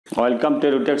Welcome to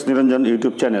Rootex Niranjan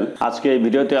YouTube channel. আজকে এই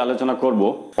ভিডিওতে আলোচনা করব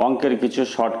অঙ্কের কিছু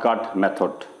শর্টকাট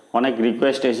মেথড। অনেক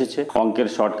রিকোয়েস্ট এসেছে অঙ্কের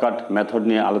শর্টকাট মেথড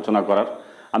নিয়ে আলোচনা করার।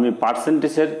 আমি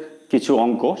পার্সেন্টেজের কিছু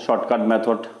অঙ্ক শর্টকাট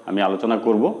মেথড আমি আলোচনা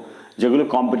করব, যেগুলো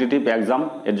কম্পিটিটিভ এক্সাম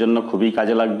এর জন্য খুবই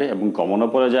কাজে লাগবে এবং কমনও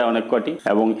পড়ে যায় অনেক কটি,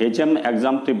 এবং HM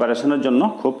এক্সাম প্রিপারেশনের জন্য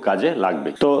খুব কাজে লাগবে।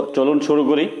 তো চলুন শুরু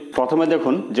করি। প্রথমে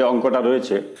দেখুন যে অঙ্কটা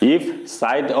রয়েছে, if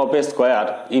side of A square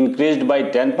increased by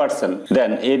 10%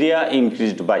 then area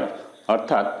increased by,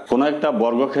 অর্থাৎ কোনো একটা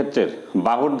বর্গক্ষেত্রের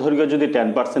বাহুর দৈর্ঘ্য যদি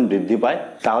 10% বৃদ্ধি পায়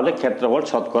তাহলে ক্ষেত্রফল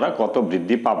শতকরা কত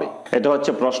বৃদ্ধি পাবে, এটা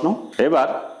হচ্ছে প্রশ্ন। এবার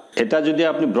এটা যদি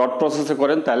আপনি ব্রড প্রসেসে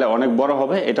করেন তাহলে অনেক বড়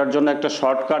হবে। এটার জন্য একটা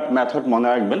শর্টকাট মেথড মনে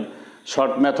রাখবেন।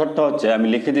 শর্ট মেথডটা হচ্ছে, আমি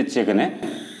লিখে দিচ্ছি এখানে,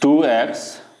 2x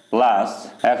plus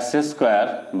x square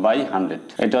by 100।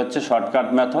 এটা হচ্ছে শর্টকাট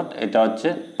মেথড। এটা হচ্ছে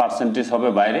পার্সেন্টেজ হবে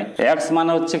বাইরে। x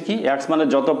মানে হচ্ছে কি, x মানে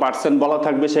যত পার্সেন্ট বলা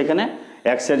থাকবে সেখানে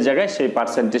x এর জায়গায় সেই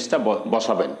পার্সেন্টেজটা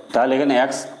বসাবেন। তাহলে এখানে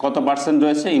x কত পার্সেন্ট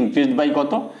রয়েছে, ইনক্রিজড বাই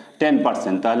কত,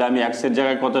 10%। তাহলে আমি x এর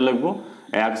জায়গায় কত লিখবো,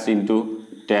 x into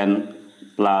 10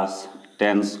 plus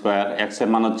 10 square, x এর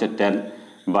মান হচ্ছে 10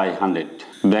 বাই 100,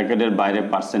 ব্র্যাকেটের বাইরে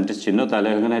পার্সেন্টেজ চিহ্ন। তাহলে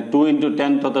এখানে 2 ইন্টু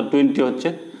 10 তত 20 হচ্ছে,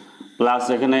 প্লাস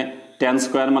এখানে 10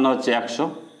 স্কোয়ার মানে হচ্ছে 100,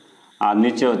 আর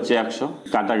নিচে হচ্ছে 100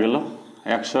 কাটা গেল,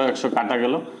 100 কাটা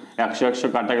গেল, 100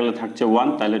 কাটা গেলে থাকছে 1।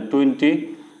 তাহলে 20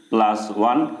 প্লাস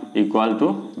 1 ইকুয়াল টু,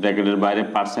 ব্র্যাকেটের বাইরে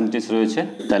পার্সেন্টেজ রয়েছে,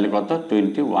 তাহলে কত,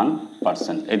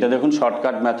 21%। এটা দেখুন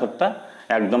শর্টকাট মেথডটা,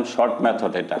 একদম শর্ট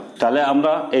মেথড এটা। তাহলে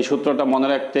আমরা এই সূত্রটা মনে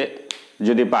রাখতে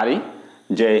যদি পারি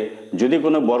যে যদি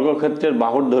কোনো বর্গক্ষেত্রের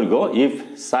বাহুর দৈর্ঘ্য if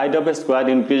side of A square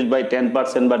increase by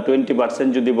 10% বা 20%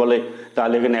 যদি বলে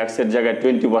তাহলে এখানে x এর জায়গায়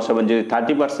 20 বসাবেন। যদি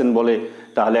 30% বলে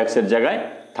তাহলে x এর জায়গায়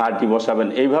 30 বসাবেন।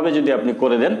 এইভাবে যদি আপনি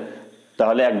করে দেন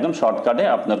তাহলে একদম শর্টকাটে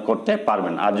আপনার করতে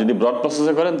পারবেন। আর যদি ব্রড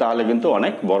প্রসেসে করেন তাহলে কিন্তু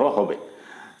অনেক বড় হবে।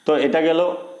 তো এটা গেল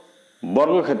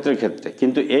বর্গক্ষেত্রের ক্ষেত্রে।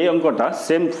 কিন্তু এই অঙ্কটা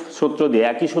সেম সূত্র দিয়ে,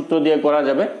 একই সূত্র দিয়ে করা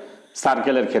যাবে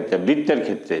সার্কেলের ক্ষেত্রে, বৃত্তের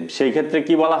ক্ষেত্রে। সেই ক্ষেত্রে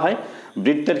কি বলা হয়,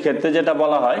 বৃত্তের ক্ষেত্রে যেটা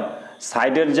বলা হয়,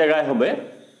 সাইডের জায়গায় হবে,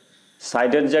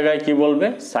 সাইডের জায়গায় কি বলবে,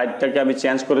 সাইডটাকে আমি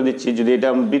চেঞ্জ করে দিচ্ছি। যদি এটা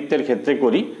আমি বৃত্তের ক্ষেত্রে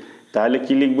করি তাহলে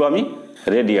কি লিখবো আমি,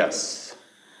 রেডিয়াস।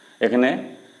 এখানে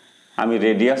আমি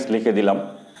রেডিয়াস লিখে দিলাম,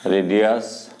 রেডিয়াস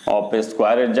অফ এ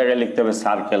স্কোয়ারের জায়গায় লিখতে হবে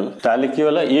সার্কেল। তাহলে কি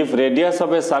হলো, if radius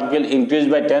of A circle increase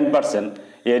by 10%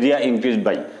 area increase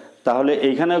by. তাহলে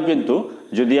এইখানেও কিন্তু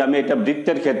যদি আমি এটা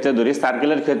বৃত্তের ক্ষেত্রে ধরি,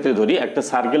 সার্কেলের ক্ষেত্রে ধরি, একটা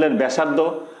সার্কেলের ব্যাসার্ধ,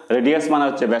 রেডিয়াস মানে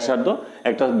হচ্ছে ব্যাসার্ধ,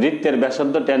 একটা বৃত্তের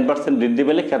ব্যাসার্ধ 10% বৃদ্ধি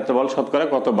পেলে ক্ষেত্রফল শতকরা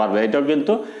কত বাড়বে। এটাও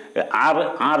কিন্তু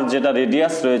আর যেটা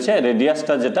রেডিয়াস রয়েছে,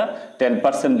 রেডিয়াসটা যেটা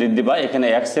 10% বৃদ্ধি পায়, এখানে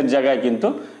x এর জায়গায় কিন্তু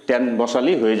 10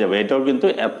 বসালেই হয়ে যাবে। এটাও কিন্তু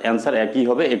অ্যান্সার একই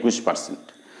হবে, 21%।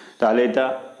 তাহলে এটা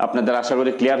আপনাদের আশা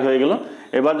করি ক্লিয়ার হয়ে গেল।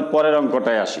 এবার পরের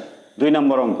অঙ্কটায় আসি, 2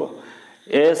 নম্বর অঙ্ক।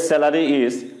 এ স্যালারি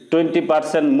ইজ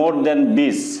 20% মোর দেন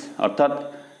বিস, অর্থাৎ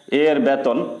এ এর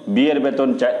বেতন বি এর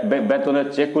বেতনের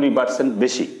চেয়ে 20%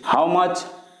 বেশি। হাউ মাচ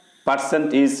পার্সেন্ট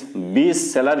ইজ বিস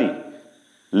স্যালারি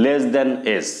লেস দেন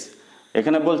এস।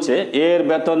 এখানে বলছে এ এর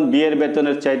বেতন বি এর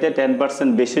বেতনের চাইতে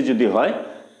 10% বেশি যদি হয়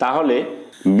তাহলে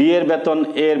বি এর বেতন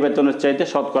এ এর বেতনের চাইতে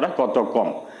শতকরা কত কম।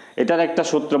 এটার একটা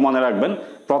সূত্র মনে রাখবেন।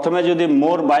 প্রথমে যদি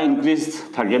মোর বা ইনক্রিজ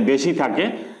থাকে, বেশি থাকে,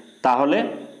 তাহলে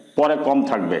পরে কম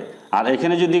থাকবে। আর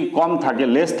এখানে যদি কম থাকে,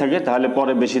 লেস থাকে, তাহলে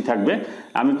পরে বেশি থাকবে।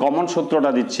 আমি কমন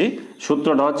সূত্রটা দিচ্ছি।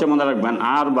 সূত্রটা হচ্ছে, মনে রাখবেন,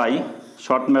 আর বাই,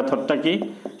 শর্ট মেথডটা কি,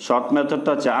 শর্ট মেথডটা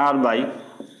হচ্ছে আর বাই,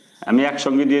 আমি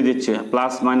একসঙ্গে দিয়ে দিচ্ছি,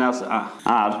 প্লাস মাইনাস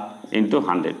আর ইন্টু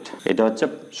 100। এটা হচ্ছে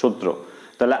সূত্র।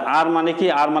 তাহলে আর মানে কি,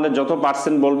 আর মানে যত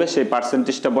পার্সেন্ট বলবে সেই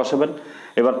পার্সেন্টেজটা বসাবেন।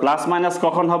 এবার প্লাস মাইনাস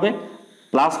কখন হবে,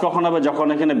 প্লাস কখন হবে, যখন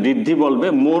এখানে বৃদ্ধি বলবে,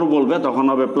 মোর বলবে, তখন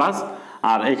হবে প্লাস।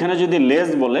 আর এখানে যদি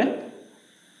লেস বলে,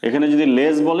 এখানে যদি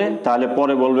লেস বলে তাহলে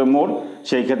পরে বলবে মোর,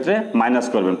 সেই ক্ষেত্রে মাইনাস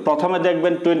করবেন। প্রথমে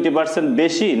দেখবেন 20%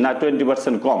 বেশি না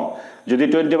 20% কম। যদি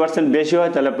 20% বেশি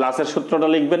হয় তাহলে প্লাসের সূত্রটা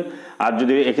লিখবেন, আর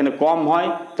যদি এখানে কম হয়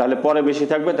তাহলে পরে বেশি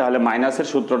থাকবে, তাহলে মাইনাসের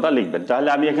সূত্রটা লিখবেন। তাহলে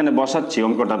আমি এখানে বসাচ্ছি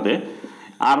অঙ্কটাতে,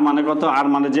 আর মানে কত, আর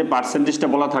মানে যে পার্সেন্টেজটা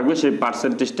বলা থাকবে সেই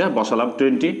পার্সেন্টেজটা বসালাম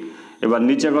 20। এবার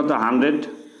নিচে কত, 100।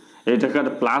 এইটাকে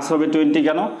প্লাস হবে 20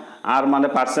 কেন, আর মানে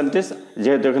পার্সেন্টেজ,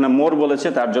 যেহেতু এখানে মোর বলেছে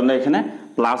তার জন্য এখানে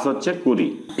প্লাস হচ্ছে 20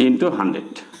 ইন্টু 100।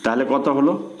 তাহলে কত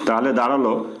হলো, তাহলে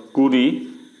দাঁড়ালো 20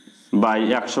 বাই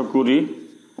 120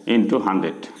 ইন্টু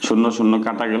 100। 0 0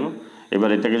 কাটা গেল। এবার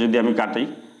এটাকে যদি আমি কাটি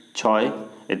 6,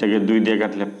 এটাকে 2 দিয়ে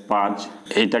কাটলে 5,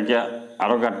 এইটাকে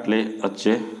আরও কাটলে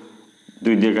হচ্ছে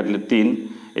 2 দিয়ে কাটলে 3,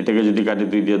 এটাকে যদি কাটি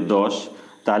 2 দিয়ে 10,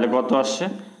 তাহলে কত আসছে,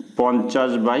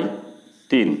 50 বাই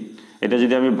 3। এটা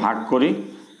যদি আমি ভাগ করি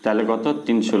তাহলে কত,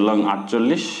 3 ×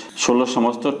 48, 16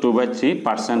 সমস্ত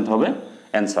 2/3% হবে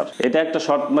অ্যান্সার। এটা একটা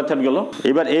শর্ট মেথড গেল।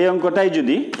 এবার এই অঙ্কটাই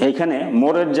যদি এখানে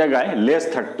মোরের জায়গায় লেস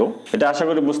থাকতো, এটা আশা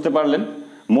করি বুঝতে পারলেন।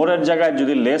 মোরের জায়গায়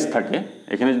যদি লেস থাকে,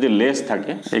 এখানে যদি লেস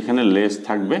থাকে, এখানে লেস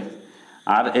থাকবে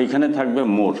আর এইখানে থাকবে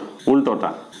মোর,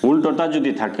 উল্টোটা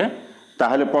যদি থাকে,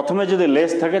 তাহলে প্রথমে যদি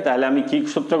লেস থাকে তাহলে আমি কি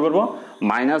সূত্র করব?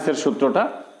 মাইনাসের সূত্রটা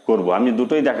করব। আমি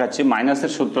দুটোই দেখাচ্ছি।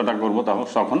 মাইনাসের সূত্রটা করব।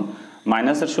 তখন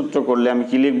মাইনাসের সূত্র করলে আমি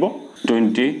কি লিখব?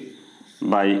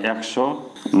 20/100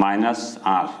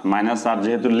 মাইনাস আর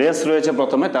যেহেতু লেস রয়েছে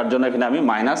প্রথমে, তার জন্য এখানে আমি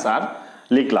মাইনাস আর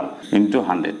লিখলাম ইন্টু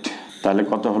 100। তাহলে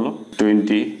কত হলো?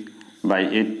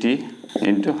 20/80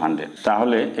 ইন্টু 100।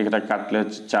 তাহলে এটা কাটলে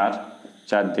হচ্ছে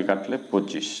 4 দিয়ে কাটলে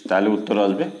 25। তাহলে উত্তর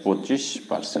আসবে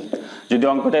 25%। যদি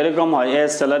অঙ্কটা এরকম হয়,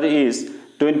 S salary is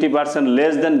 20%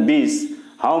 less than বিস,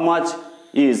 হাউ মাচ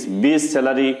ইজ বিস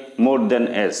স্যালারি মোর দেন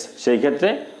এস? সেই ক্ষেত্রে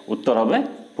উত্তর হবে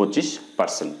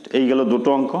 25%। এই গেল দুটো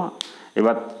অঙ্ক।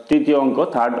 এবার তৃতীয় অঙ্ক,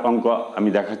 থার্ড অঙ্ক আমি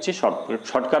দেখাচ্ছি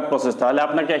শর্টকাট প্রসেস। তাহলে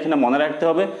আপনাকে এখানে মনে রাখতে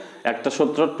হবে একটা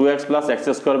সূত্র, 2x + x²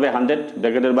 100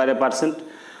 ব্র্যাকেটের বাইরে পার্সেন্ট।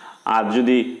 আর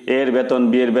যদি এ এর বেতন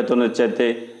বি এর বেতনের চাইতে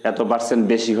এত %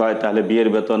 বেশি হয়, তাহলে বি এর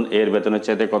বেতন এ এর বেতনের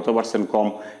চাইতে কত % কম,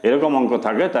 এরকম অঙ্ক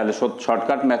থাকে, তাহলে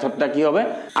শর্টকাট মেথডটা কি হবে?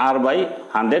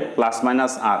 r/100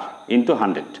 ± r into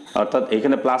 100। অর্থাৎ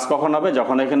এখানে প্লাস কখন হবে?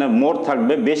 যখন এখানে মোর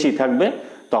থাকবে, বেশি থাকবে,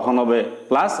 তখন হবে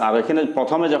প্লাস, আর এখানে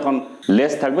প্রথমে যখন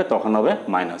লেস থাকবে তখন হবে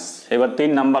মাইনাস। এবার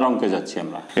 3 নাম্বার অঙ্কে যাচ্ছি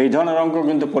আমরা। এই ধরনের অঙ্ক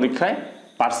কিন্তু পরীক্ষায়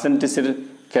পার্সেন্টেজের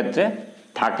ক্ষেত্রে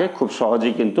থাকে, খুব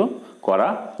সহজেই কিন্তু করা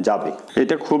যাবে।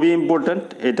 এটা খুবই ইম্পর্টেন্ট।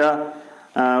 এটা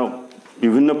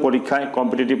বিভিন্ন পরীক্ষায়,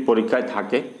 কম্পিটিটিভ পরীক্ষায়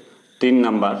থাকে। 3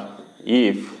 number,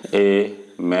 if a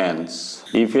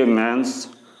man's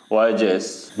wages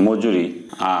মজুরি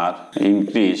আর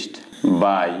increased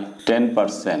by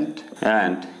 10%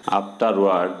 and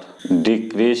afterward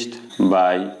decreased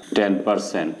by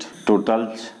 10%, total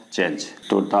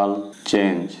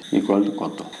change equal to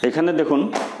কত? এখানে দেখুন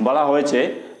বলা হয়েছে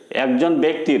একজন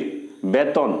ব্যক্তির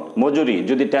বেতন মজুরি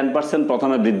যদি 10%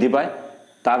 প্রথমে বৃদ্ধি পায়,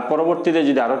 তার পরবর্তীতে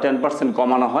যদি আরো 10%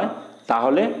 কমানো হয়,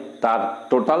 তাহলে তার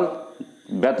টোটাল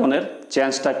বেতনের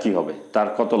চেঞ্জটা কি হবে? তার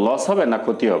কত লস হবে না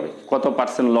ক্ষতি হবে? কত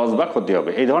 % লস বা ক্ষতি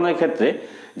হবে? এই ধরনের ক্ষেত্রে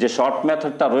যে শর্ট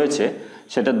মেথডটা রয়েছে,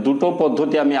 সেটা দুটো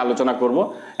পদ্ধতি আমি আলোচনা করব।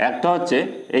 একটা হচ্ছে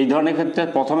এই ধরনের ক্ষেত্রে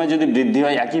প্রথমে যদি বৃদ্ধি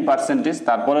হয় একই পার্সেন্টেজ,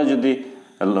 তারপরে যদি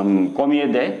কমিয়ে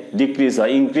দেয়, ডিক্রিজ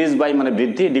হয়। ইনক্রিজ বাই মানে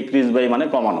বৃদ্ধি, ডিক্রিজ বাই মানে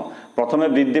কমানো। প্রথমে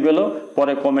বৃদ্ধি পেল,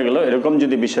 পরে কমে গেল, এরকম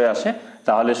যদি বিষয় আসে,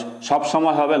 তাহলে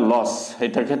সবসময় হবে লস।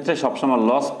 এটার ক্ষেত্রে সবসময়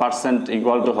লস পার্সেন্ট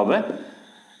ইকুয়াল টু হবে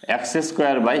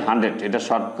x²/100। এটা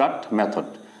শর্টকাট মেথড।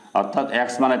 অর্থাৎ x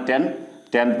মানে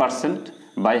 10%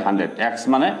 বাই 100। x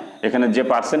মানে এখানে যে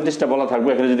পার্সেন্টেজটা বলা থাকবে,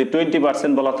 এখানে যদি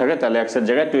 20% বলা থাকে, তাহলে x এর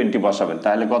জায়গায় 20 বসাবেন।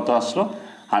 তাহলে কত আসলো?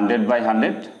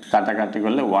 100/100 কাটাকাটি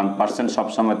করলে 1%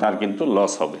 সবসময় তার কিন্তু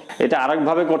লস হবে। এটা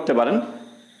আরেকভাবে করতে পারেন।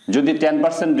 যদি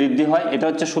 10% বৃদ্ধি হয়, এটা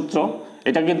হচ্ছে সূত্র,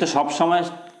 এটা কিন্তু সবসময়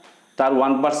তার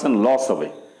 1% লস হবে।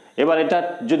 এবার এটা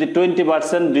যদি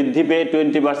 20% বৃদ্ধি পেয়ে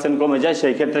 20% কমে যায়,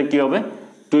 সেই ক্ষেত্রে কি হবে?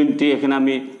 20, এখানে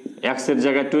আমি x এর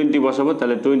জায়গায় 20 বসাবো,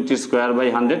 তাহলে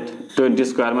 20²/100,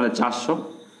 20² মানে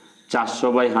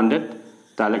 400/100।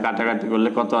 তাহলে কাটাকাটি করলে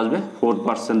কত আসবে?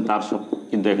 4% তার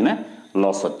কিন্তু এখানে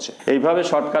লস হচ্ছে। এইভাবে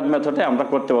শর্টকাট মেথডে আমরা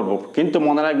করতে পারবো, কিন্তু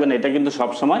মনে রাখবেন এটা কিন্তু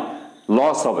সবসময়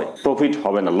লস হবে, প্রফিট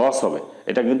হবে না, লস হবে।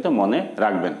 এটা কিন্তু মনে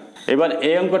রাখবেন। এবার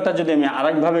এই অঙ্কটা যদি আমি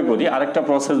আরেকভাবে করি, আরেকটা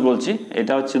প্রসেস বলছি।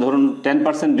 এটা হচ্ছে ধরুন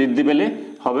 10% বৃদ্ধি পেলে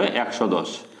হবে 110,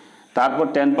 তারপর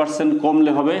 10%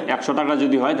 কমলে হবে 100 টাকা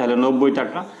যদি হয়, তাহলে 90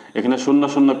 টাকা। এখানে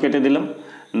 0 কেটে দিলাম,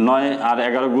 9 আর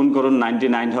 11 গুণ করুন,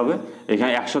 99 হবে।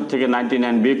 এখানে 100 থেকে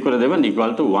 99 বিয়োগ করে দেবেন,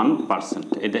 ইকুয়াল টু 1%।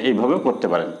 এটা এইভাবে করতে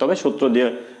পারেন। তবে সূত্র দিয়ে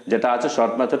যেটা আছে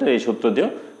শর্ট মেথডে, এই সূত্র দিয়েও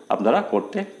আপনারা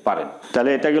করতে পারেন। তাহলে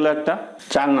এটা গেল একটা।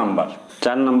 4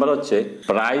 নাম্বার হচ্ছে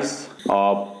প্রাইস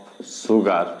অফ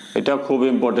সুগার। এটা খুব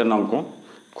ইম্পর্টেন্ট অঙ্ক,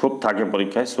 খুব থাকে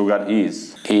পরীক্ষায়। সুগার ইজ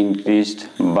ইনক্রিজড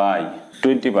বাই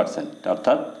 20%,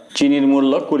 অর্থাৎ চিনির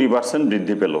মূল্য 20%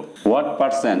 বৃদ্ধি পেল। হোয়াট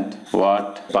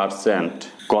পার্সেন্ট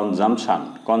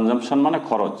কনজাম্পশন মানে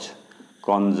খরচ,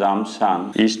 consumption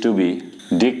is two B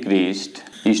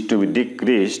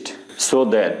decreased so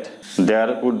that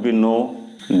there would be no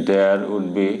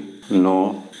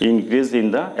increase in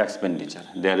the expenditure.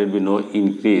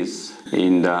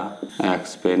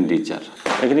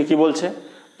 এখানে কি বলছে?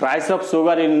 Price of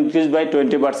sugar increase by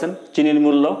 20%, চিনির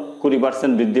মূল্য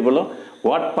 20% বৃদ্ধি পেল।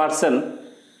 What percent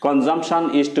consumption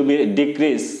is two B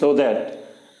decrease so that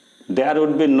there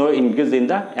would be no increase in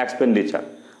the expenditure.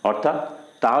 অর্থাৎ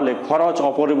তাহলে খরচ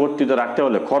অপরিবর্তিত রাখতে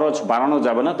হলে, খরচ বাড়ানো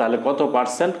যাবে না, তাহলে কত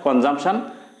 % কনজাম্পশন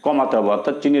কমাতে হবে,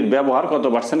 অর্থাৎ চিনির ব্যবহার কত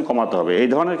 % কমাতে হবে। এই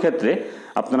ধরনের ক্ষেত্রে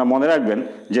আপনারা মনে রাখবেন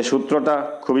যে সূত্রটা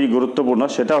খুবই গুরুত্বপূর্ণ,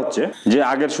 সেটা হচ্ছে যে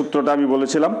আগের সূত্রটা আমি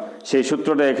বলেছিলাম সেই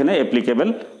সূত্রটা এখানে অ্যাপ্লিকেবল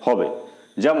হবে।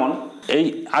 যেমন এই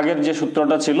আগের যে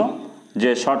সূত্রটা ছিল যে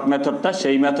শর্ট মেথডটা,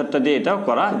 সেই মেথডটা দিয়ে এটাও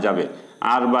করা যাবে,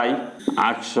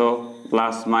 R/100 ±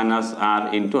 R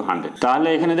 × 100। তাহলে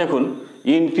এখানে দেখুন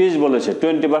ইনক্রিজ বলেছে,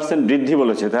 20% বৃদ্ধি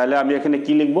বলেছে, তাহলে আমি এখানে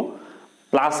কি লিখব?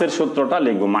 প্লাসের সূত্রটা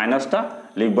লিখব, মাইনাসটা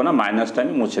লিখব না, মাইনাসটা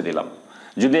আমি মুছে দিলাম।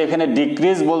 যদি এখানে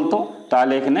ডিক্রিজ বলতো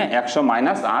তাহলে এখানে 100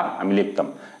 - R আমি লিখতাম।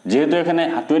 যেহেতু এখানে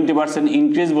 20%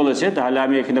 ইনক্রিজ বলেছে তাহলে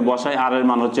আমি এখানে বসাই, R এর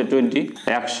মান হচ্ছে 20,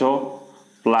 100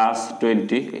 +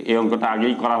 20, এই অঙ্কটা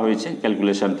আগেই করা হয়েছে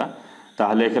ক্যালকুলেশনটা।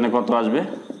 তাহলে এখানে কত আসবে?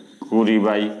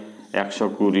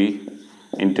 20/120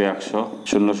 × 100,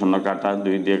 0 0 কাটা,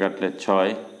 2 দিয়ে কাটলে 6,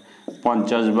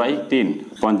 50/3,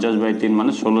 50/3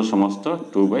 মানে 16 সমস্ত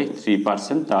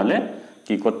 2/3%। তাহলে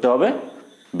কি করতে হবে?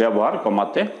 ব্যবহার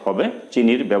কমাতে হবে,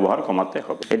 চিনির ব্যবহার কমাতে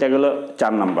হবে। এটা গেল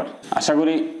 4 নাম্বার। আশা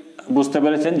করি বুঝতে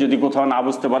পেরেছেন। যদি কোথাও না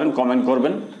বুঝতে পারেন কমেন্ট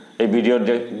করবেন, এই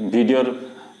ভিডিওর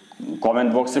কমেন্ট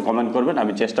বক্সে কমেন্ট করবেন,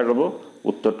 আমি চেষ্টা করব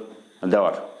উত্তর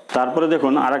দেওয়ার। তারপরে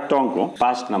দেখুন আরেকটা অঙ্ক,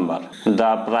 5 number.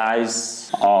 The price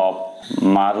of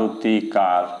Maruti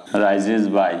car rises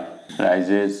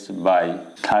by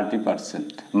 30%।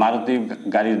 Maruti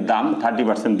গাড়ির দাম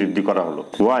 30% বৃদ্ধি করা হলো।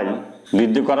 ওয়াইল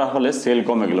বৃদ্ধি করা হলে সেল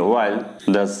কমে গেল। While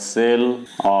the sell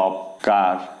of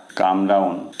car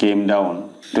came down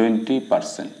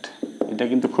 20%। এটা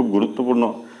কিন্তু খুব গুরুত্বপূর্ণ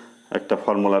একটা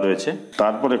ফর্মুলা রয়েছে।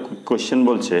 তারপরে কোশ্চেন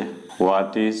বলছে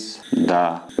what is the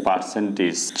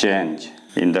percentage change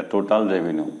in the total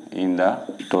revenue, in the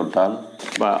total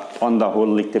বা অন দ্য হোল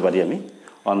লিখতে পারি আমি,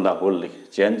 অন দ্য হোল লিখি,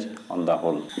 change on the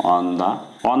whole,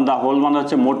 on the whole মানে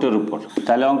হচ্ছে মোটের উপর।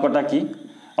 তাহলে অঙ্কটা কি?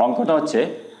 অঙ্কটা হচ্ছে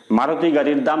মারুতি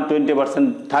গাড়ির দাম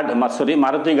 20%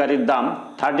 মারুতি গাড়ির দাম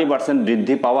 30%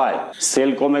 বৃদ্ধি পাওয়ায় সেল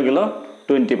কমে গেল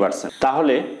 20%।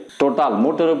 তাহলে টোটাল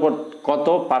মোটের উপর কত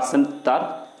 % তার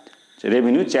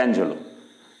রেভিনিউ চেঞ্জ হলো।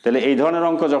 তাহলে এই ধরনের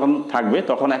অঙ্ক যখন থাকবে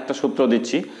তখন একটা সূত্র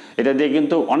দিচ্ছি, এটা দিয়ে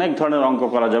কিন্তু অনেক ধরনের অঙ্ক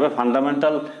করা যাবে।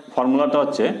 ফান্ডামেন্টাল ফর্মুলাটা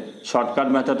হচ্ছে, শর্টকাট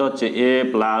মেথড হচ্ছে A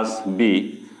 + B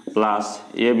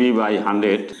 +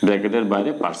 AB/100 ব্র্যাকেটের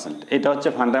বাইরে %। এটা হচ্ছে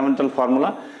ফান্ডামেন্টাল ফর্মুলা।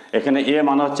 এখানে A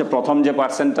মানে হচ্ছে প্রথম যে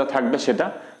পার্সেন্টটা থাকবে সেটা,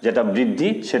 যেটা বৃদ্ধি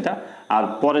সেটা, আর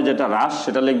পরে যেটা হ্রাস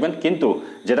সেটা লিখবেন। কিন্তু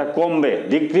যেটা কমবে,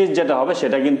 ডিক্রিজ যেটা হবে,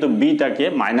 সেটা কিন্তু বিটাকে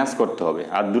মাইনাস করতে হবে।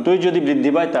 আর দুটোই যদি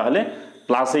বৃদ্ধি পায় তাহলে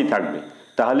প্লাসেই থাকবে।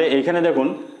 তাহলে এখানে দেখুন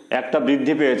একটা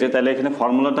বৃদ্ধি পেয়েছে, তাহলে এখানে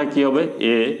ফর্মুলাটা কি হবে?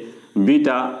 এ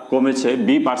বিটা কমেছে,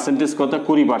 বি পার্সেন্টেজ কত?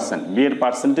 20%। বি এর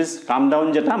পার্সেন্টেজ কাম ডাউন,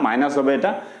 যেটা মাইনাস হবে,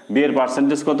 এটা বি এর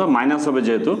পার্সেন্টেজ কত? মাইনাস হবে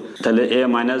যেহেতু, তাহলে A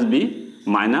 - B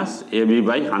 -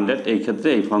 AB/100। এই ক্ষেত্রে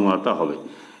এই ফর্মুলাটা হবে।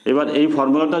 এবার এই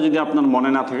ফর্মুলাটা যদি আপনার মনে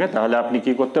না থাকে তাহলে আপনি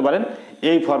কি করতে পারেন?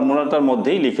 এই ফর্মুলাটার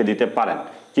মধ্যেই লিখে দিতে পারেন।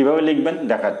 কিভাবে লিখবেন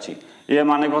দেখাচ্ছি। A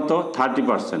মানে কত?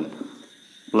 30%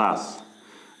 প্লাস,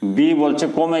 বি বলছে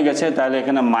কমে গেছে, তাহলে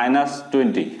এখানে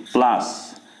 -20 প্লাস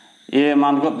এ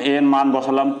মান কত? এ এর মান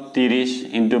বসালাম 30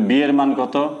 ইন্টু বি এর মান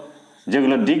কত?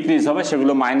 যেগুলো ডিক্রিজ হবে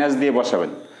সেগুলো মাইনাস দিয়ে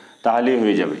বসাবেন, তাহলেই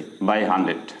হয়ে যাবে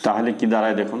 /100। তাহলে কি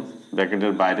দাঁড়ায় দেখুন,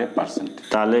 ব্র্যাকেটের বাইরে %।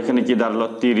 তাহলে এখানে কি দাঁড়ালো?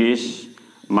 30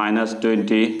 -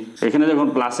 20। এখানে দেখুন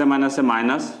প্লাসে মাইনাসে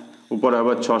মাইনাস, উপরে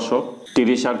হবে 600,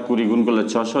 30 আর 20 গুণ করলে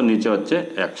 600, নিচে হচ্ছে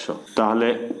 100, তাহলে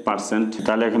 %।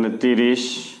 তাহলে এখানে 30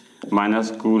 -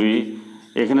 20,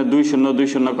 এখানে 2 0 2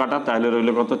 0 কাটা, তাহলে রইল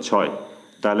কত? 6।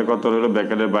 তাহলে কত রইল?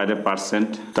 ব্র্যাকেটের বাইরে %।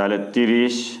 তাহলে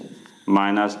 30 -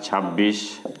 26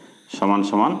 =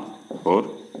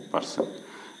 4%।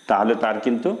 তাহলে তার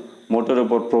কিন্তু মোটের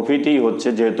উপর প্রফিটই হচ্ছে,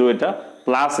 যেহেতু এটা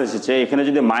প্লাস এসেছে। এখানে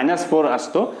যদি -4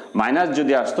 আসতো, মাইনাস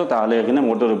যদি আসতো, তাহলে এখানে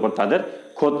মোটের উপর তাদের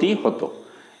ক্ষতি হতো।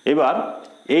 এবার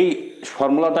এই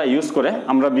ফর্মুলাটা ইউজ করে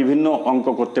আমরা বিভিন্ন অঙ্ক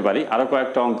করতে পারি। আরও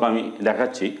কয়েকটা অঙ্ক আমি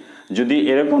দেখাচ্ছি। যদি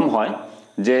এরকম হয়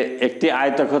যে একটি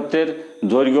আয়তক্ষেত্রের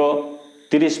দৈর্ঘ্য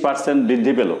 30%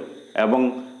 বৃদ্ধি পেল এবং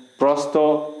প্রস্থ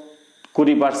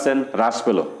 20% হ্রাস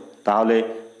পেল, তাহলে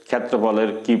ক্ষেত্রফলের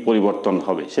কি পরিবর্তন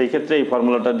হবে? সেই ক্ষেত্রে এই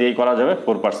ফর্মুলাটা দিয়েই করা যাবে,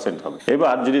 4% হবে।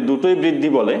 এবার যদি দুটোই বৃদ্ধি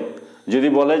বলে, যদি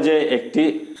বলে যে একটি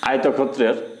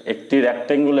আয়তক্ষেত্রের, একটি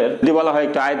রেক্ট্যাঙ্গুলার, যদি বলা হয়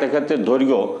একটি আয়তক্ষেত্রের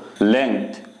দৈর্ঘ্য লেংথ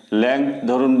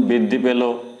ধরুন বৃদ্ধি পেল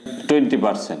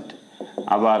 20%,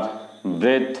 আবার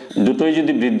ব্রেথ, দুটোই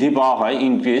যদি বৃদ্ধি পাওয়া হয়,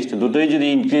 দুটোই যদি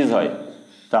ইনক্রিজ হয়,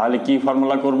 তাহলে কি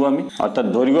ফর্মুলা করব আমি? অর্থাৎ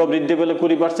দৈর্ঘ্য বৃদ্ধি পেল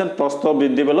 20%, প্রস্থ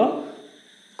বৃদ্ধি পেল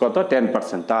কত?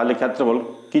 10%, তাহলে ক্ষেত্রফল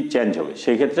কি চেঞ্জ হবে?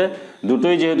 সেই ক্ষেত্রে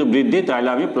দুটোই যেহেতু বৃদ্ধি, তাহলে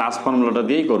আমি প্লাস ফর্মুলাটা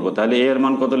দিয়েই করব। তাহলে এ এর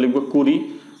মান কত লিখব? 20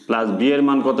 প্লাস বি এর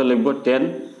মান কত লিখব? 10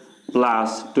 প্লাস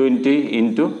 20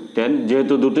 ইন্টু 10।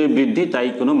 যেহেতু দুটোই বৃদ্ধি তাই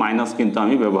কোনো মাইনাস কিন্তু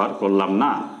আমি ব্যবহার করলাম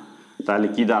না। তাহলে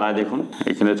কি দাঁড়ায় দেখুন,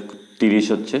 এখানে 30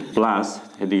 হচ্ছে প্লাস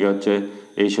এদিকে হচ্ছে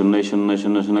এই 0 0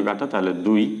 0 0 কাটা, তাহলে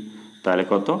 2, তাহলে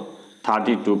কত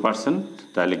 32%,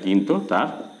 তাহলে কিন্তু তার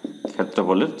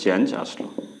ক্ষেত্রফলের চেঞ্জ আসলো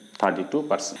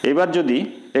 32%। এবার যদি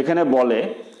এখানে বলে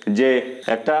যে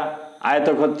একটা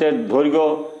আয়তক্ষেত্রের দৈর্ঘ্য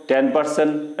 10%,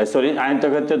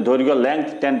 আয়তক্ষেত্রের দৈর্ঘ্য লেংথ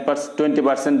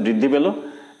 20% বৃদ্ধি পেল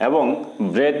এবং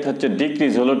ব্রেথ হচ্ছে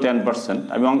ডিক্রিজ হলো 10%,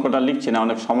 আমি অঙ্কটা লিখছি না,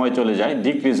 অনেক সময় চলে যায়,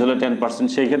 ডিক্রিজ হলো 10%,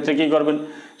 সেই ক্ষেত্রে কি করবেন,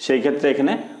 সেই ক্ষেত্রে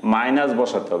এখানে মাইনাস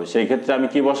বসাতে হবে। সেই ক্ষেত্রে আমি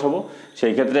কি বসাবো,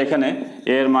 সেই ক্ষেত্রে এখানে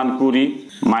এ এর মান 20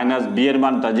 মাইনাস বি এর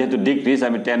মানটা যেহেতু ডিক্রিজ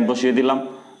আমি 10 বসিয়ে দিলাম,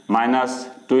 মাইনাস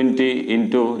 20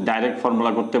 ইন্টু ডাইরেক্ট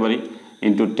ফর্মুলা করতে পারি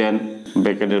ইন্টু 10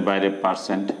 ব্র্যাকেটের বাইরে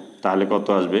পার্সেন্ট, তাহলে কত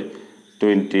আসবে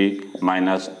 20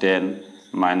 মাইনাস 10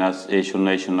 মাইনাস এই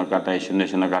 0 কাটা, এই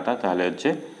 0 কাটা, তাহলে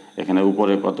হচ্ছে এখানে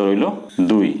উপরে কত রইল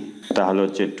 2, তাহলে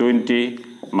হচ্ছে 20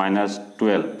 মাইনাস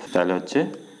 12, তাহলে হচ্ছে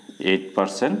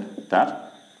 8% তার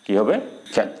কি হবে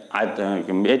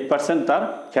 8% তার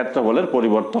ক্ষেত্রফলের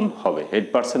পরিবর্তন হবে,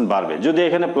 8% বাড়বে। যদি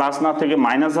এখানে প্লাস না থেকে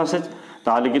মাইনাস আসে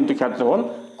তাহলে কিন্তু ক্ষেত্রফল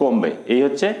কমবে। এই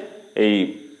হচ্ছে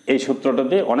এই সূত্রটা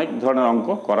দিয়ে অনেক ধরনের অঙ্ক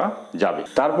করা যাবে।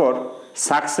 তারপর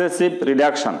সাকসেসিভ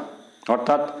রিডাকশন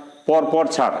অর্থাৎ পরপর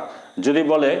ছাড়। যদি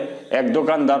বলে এক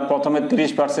দোকানদার প্রথমে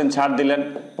 30% ছাড় দিলেন,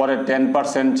 পরে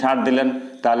 10% ছাড় দিলেন,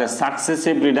 তাহলে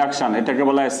সাকসেসিভ রিডাকশন, এটাকে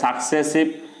বলা হয় সাকসেসিভ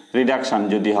রিডাকশন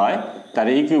যদি হয়, তার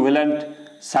ইকুইভ্যালেন্ট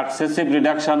সাকসেসিভ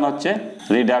রিডাকশন হচ্ছে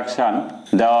রিডাকশন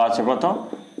দেওয়া আছে কত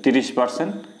 30%,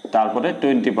 তারপরে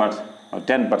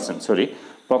 10%, সরি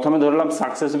প্রথমে ধরলাম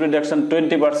সাকসেসিভ রিডাকশন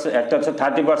 20%, একটা হচ্ছে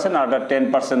 30% আর একটা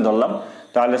 10% ধরলাম,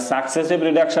 তাহলে সাকসেসিভ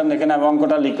রিডাকশন এখানে আমি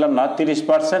অঙ্কটা লিখলাম না,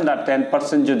 30% আর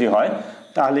 10% যদি হয়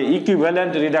তাহলে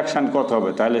ইকুইভ্যালেন্ট রিডাকশন কত হবে,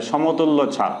 তাহলে সমতুল্য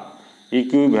ছাড়,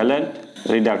 ইকুইভ্যালেন্ট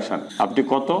রিডাকশন আপনি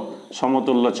কত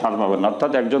সমতুল্য ছাড় পাবেন।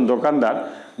 অর্থাৎ একজন দোকানদার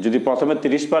যদি প্রথমে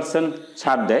 30%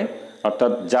 ছাড় দেয়,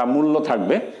 অর্থাৎ যা মূল্য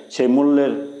থাকবে সেই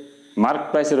মূল্যের মার্ক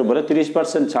প্রাইসের উপরে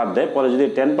 30% ছাড় দেয়, পরে যদি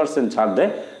 10% ছাড়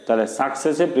দেয়, তাহলে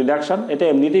সাকসেসিভ রিডাকশন এটা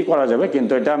এমনিতেই করা যাবে,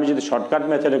 কিন্তু এটা আমি যদি শর্টকাট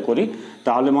মেথডে করি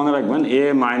তাহলে মনে রাখবেন a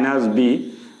minus B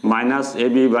minus A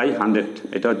B by 100,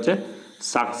 এটা হচ্ছে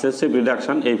সাকসেসিভ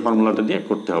রিডাকশন, এই ফর্মুলাটা দিয়ে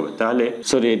করতে হবে। তাহলে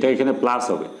সরি এটা এখানে প্লাস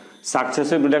হবে,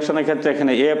 সাকসেসিভ রিডাকশনের ক্ষেত্রে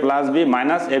এখানে a plus B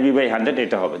minus A B by 100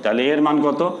 এটা হবে। তাহলে এর মান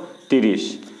কত 30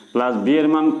 প্লাস বি এর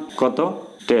মান কত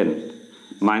 10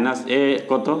 মাইনাস এ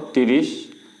কত 30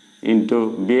 ইন্টু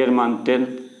বি এর মান 10,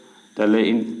 তাহলে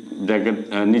ব্র্যাকেট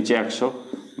নিচে 100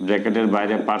 ব্র্যাকেটের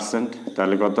বাইরে পার্সেন্ট,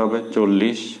 তাহলে কত হবে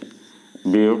 40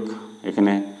 বিয়োগ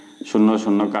এখানে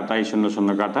 0 কাটা, এই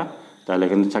 0 কাটা, তাহলে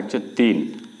এখানে থাকছে 3,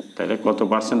 তাহলে কত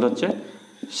পার্সেন্ট হচ্ছে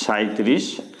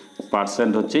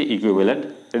 37% হচ্ছে ইকুইভ্যালেন্ট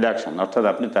রিডাকশন। অর্থাৎ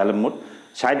আপনি তাহলে মোট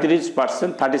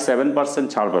 37% 37%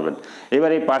 ছাড় পাবেন।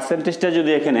 এবার এই পার্সেন্টেজটা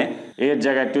যদি এখানে এর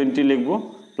জায়গায় 20 লিখবো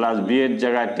প্লাস বি এর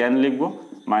জায়গায় 10 লিখবো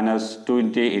মাইনাস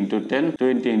 20 ইন্টু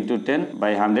 10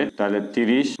 বাই 100, তাহলে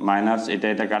 30 মাইনাস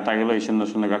এটা কাটা গেল, এই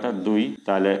 0 কাটা 2,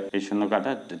 তাহলে এই 0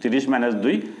 কাটা 30 মাইনাস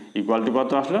 2 ইকুয়াল টু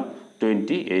কত আসলো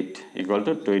 28, ইকুয়াল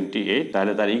টু 28।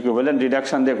 তাহলে তার ইকুইভ্যালেন্ট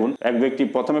রিডাকশন দেখুন, এক ব্যক্তি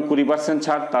প্রথমে 20%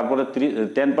 ছাড়, তারপরে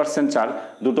 10% ছাড়,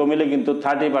 দুটো মিলে কিন্তু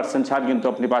 30% ছাড় কিন্তু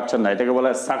আপনি পাচ্ছেন না, এটাকে বলা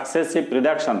হয় সাকসেসিভ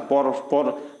রিডাকশন,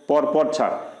 পর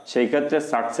ছাড়। সেই ক্ষেত্রে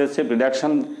সাকসেসিভ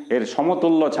রিডাকশন এর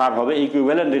সমতুল্য ছাড় হবে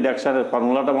ইকুইভ্যালেন্ট রিডাকশনের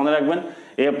ফর্মুলাটা মনে রাখবেন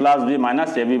a plus B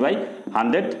minus A B by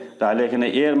 100। তাহলে এখানে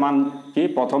a এর মান কি,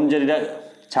 প্রথম যে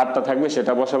ছাড়টা থাকবে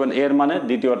সেটা বসাবেন a এর মানে,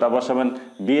 দ্বিতীয়টা বসাবেন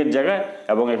b এর জায়গায়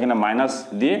এবং এখানে মাইনাস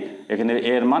দিয়ে এখানে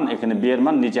a এর মান, এখানে b এর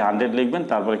মান, নিচে 100 লিখবেন,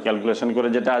 তারপরে ক্যালকুলেশন করে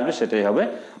যেটা আসবে সেটাই হবে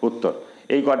উত্তর।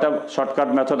 এই কয়টা শর্টকাট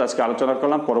মেথড আজকে আলোচনা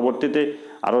করলাম, পরবর্তীতে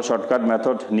আরও শর্টকাট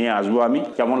মেথড নিয়ে আসবো আমি।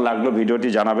 কেমন লাগলো ভিডিওটি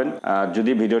জানাবেন,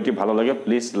 যদি ভিডিওটি ভালো লাগে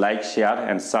please like, share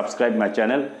and subscribe my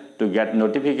channel to get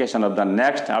notification of the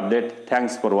next update.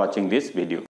 Thanks for watching this video.